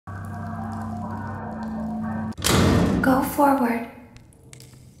Go forward.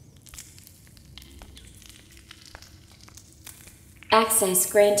 Access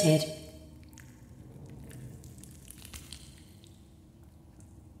granted.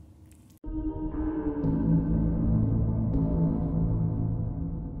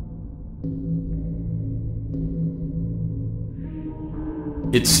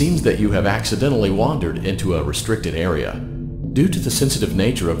 It seems that you have accidentally wandered into a restricted area. Due to the sensitive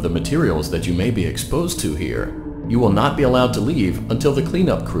nature of the materials that you may be exposed to here, you will not be allowed to leave until the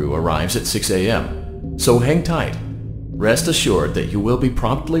cleanup crew arrives at 6 a.m. So hang tight. Rest assured that you will be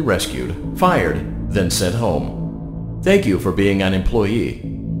promptly rescued, fired, then sent home. Thank you for being an employee.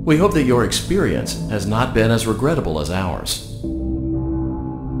 We hope that your experience has not been as regrettable as ours.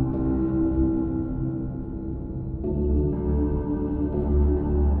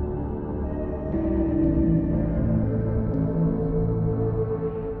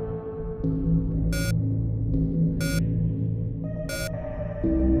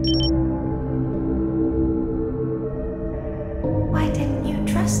 Why didn't you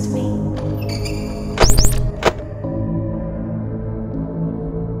trust me?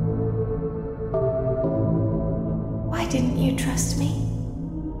 Why didn't you trust me?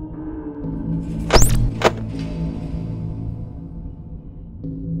 Why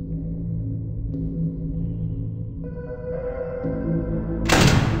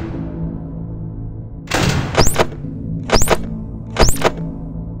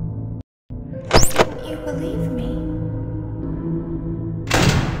didn't you believe me?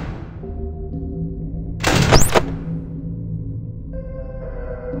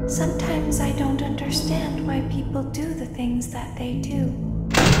 Sometimes I don't understand why people do the things that they do.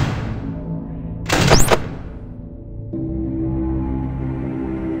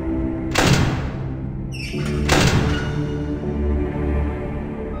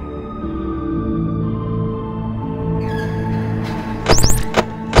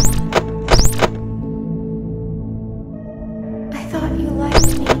 I thought you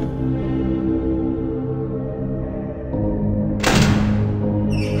liked me.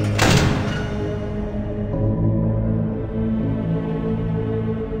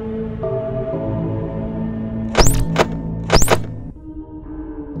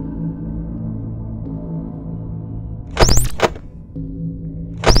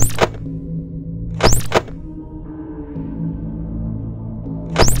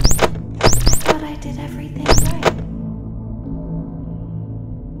 I did everything right.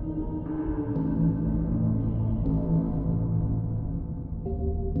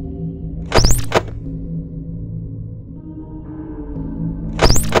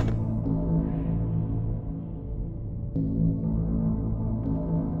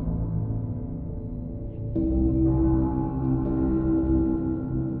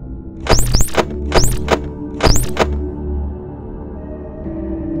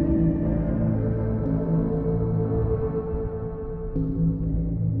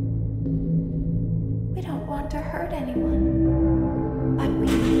 We don't want to hurt anyone, but we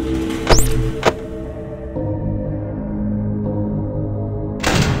need you.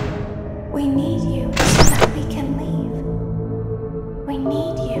 We need you so that we can leave. We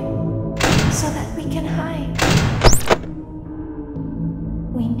need you so that we can hide.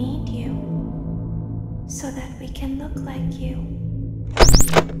 We need you so that we can look like you.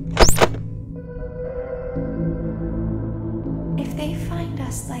 If they find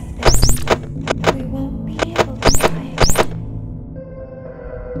us like this, we won't be able to try again.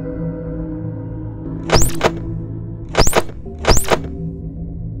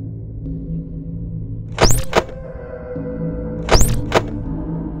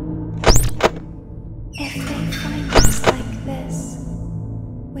 If they find us like this,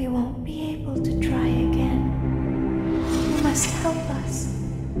 we won't be able to try again. You must help us.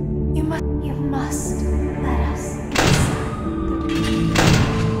 You must let us inside.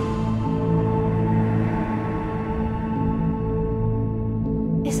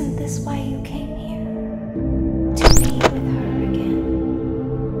 Isn't this why you came here? To be with her again?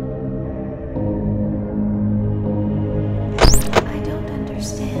 I don't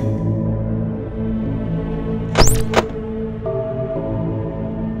understand.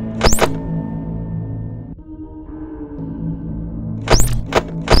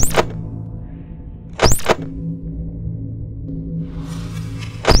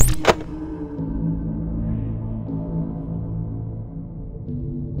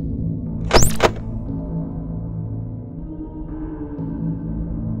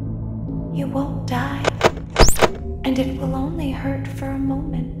 You won't die, and it will only hurt for a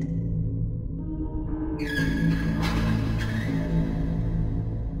moment.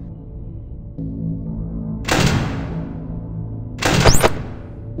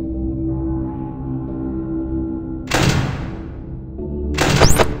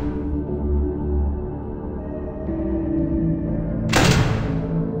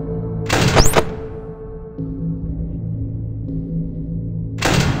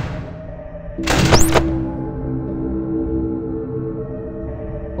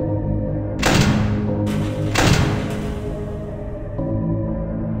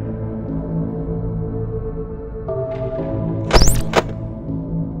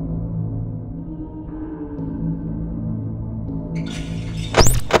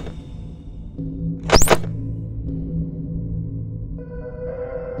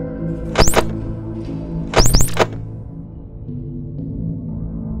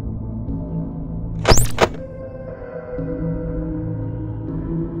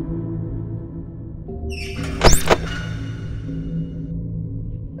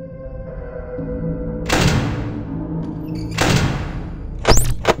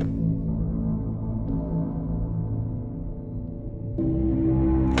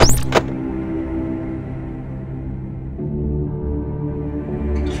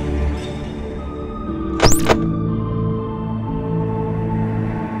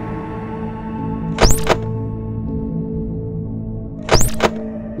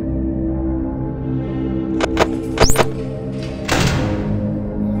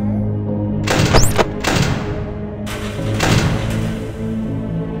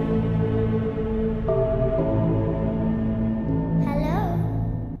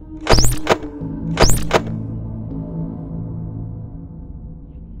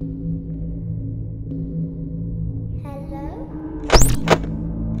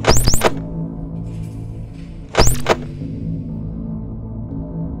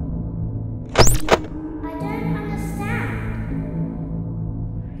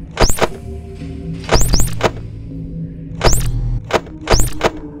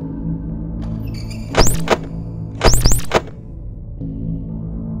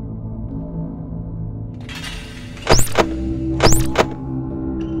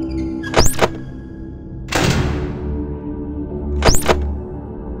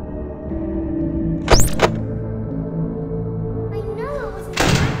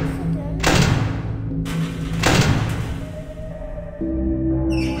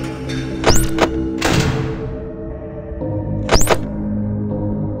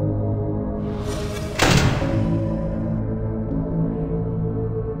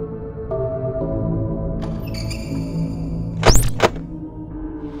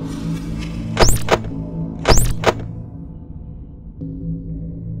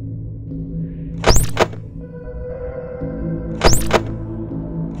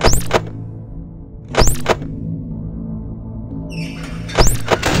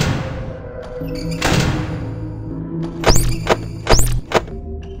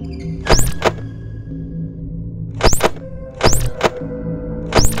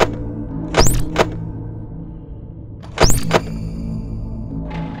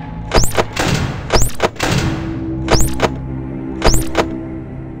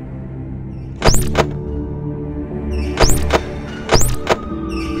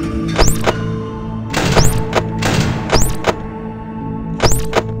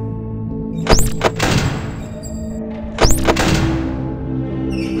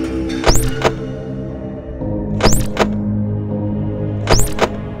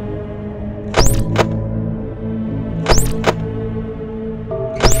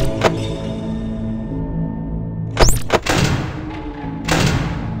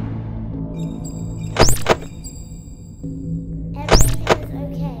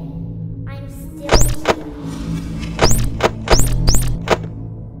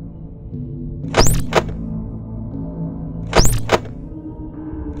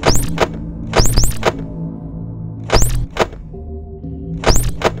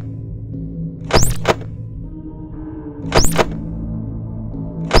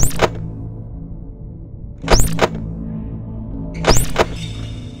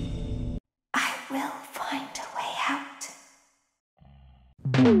 I will find a way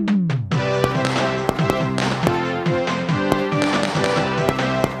out.